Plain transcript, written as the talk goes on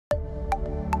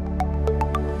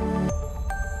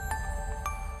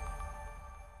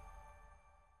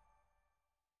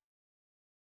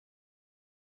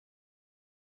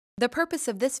The purpose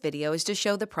of this video is to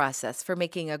show the process for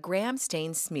making a gram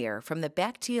stain smear from the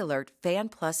BACT Alert Fan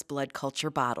Plus blood culture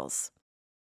bottles.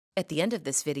 At the end of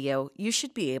this video, you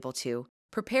should be able to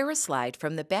prepare a slide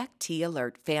from the BACT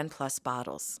Alert Fan Plus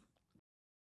bottles.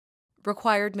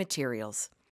 Required materials: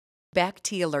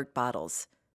 BACT Alert bottles,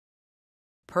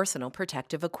 personal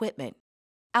protective equipment,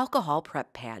 alcohol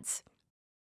prep pads,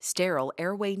 sterile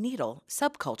airway needle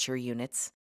subculture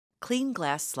units, clean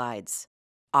glass slides,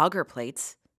 auger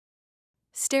plates,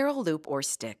 sterile loop or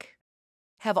stick.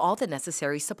 Have all the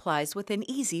necessary supplies within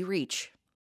easy reach.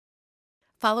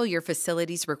 Follow your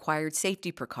facility's required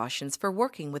safety precautions for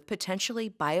working with potentially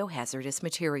biohazardous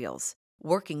materials.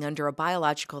 Working under a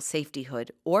biological safety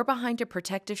hood or behind a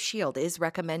protective shield is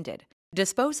recommended.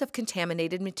 Dispose of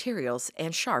contaminated materials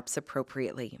and sharps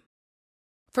appropriately.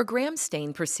 For gram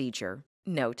stain procedure,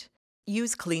 note: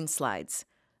 use clean slides.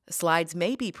 Slides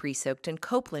may be pre-soaked in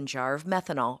Copeland jar of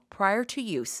methanol prior to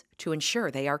use to ensure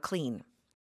they are clean.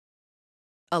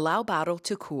 Allow bottle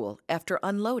to cool after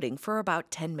unloading for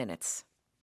about 10 minutes.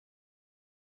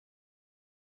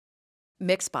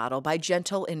 Mix bottle by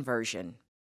gentle inversion.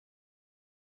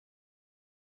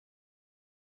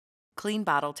 Clean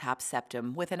bottle top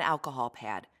septum with an alcohol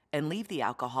pad and leave the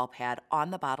alcohol pad on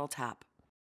the bottle top.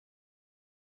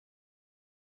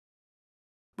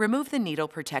 Remove the needle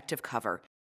protective cover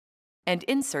and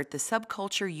insert the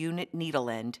subculture unit needle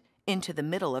end into the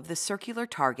middle of the circular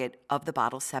target of the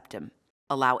bottle septum.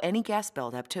 Allow any gas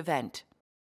buildup to vent.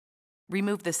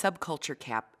 Remove the subculture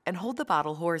cap and hold the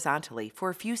bottle horizontally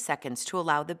for a few seconds to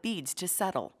allow the beads to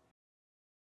settle.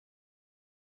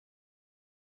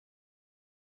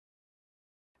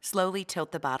 Slowly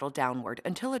tilt the bottle downward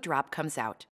until a drop comes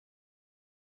out.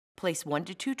 Place 1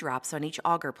 to 2 drops on each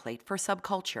auger plate for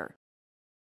subculture.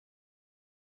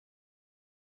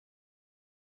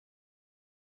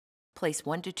 Place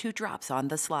 1 to 2 drops on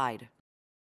the slide.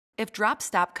 If drops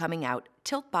stop coming out,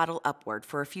 tilt bottle upward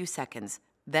for a few seconds,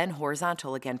 then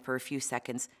horizontal again for a few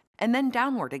seconds, and then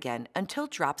downward again until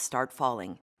drops start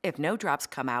falling. If no drops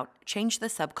come out, change the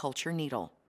subculture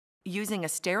needle. Using a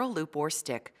sterile loop or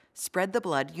stick, spread the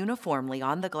blood uniformly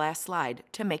on the glass slide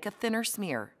to make a thinner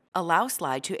smear. Allow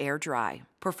slide to air dry.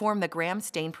 Perform the gram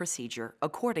stain procedure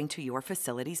according to your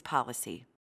facility's policy.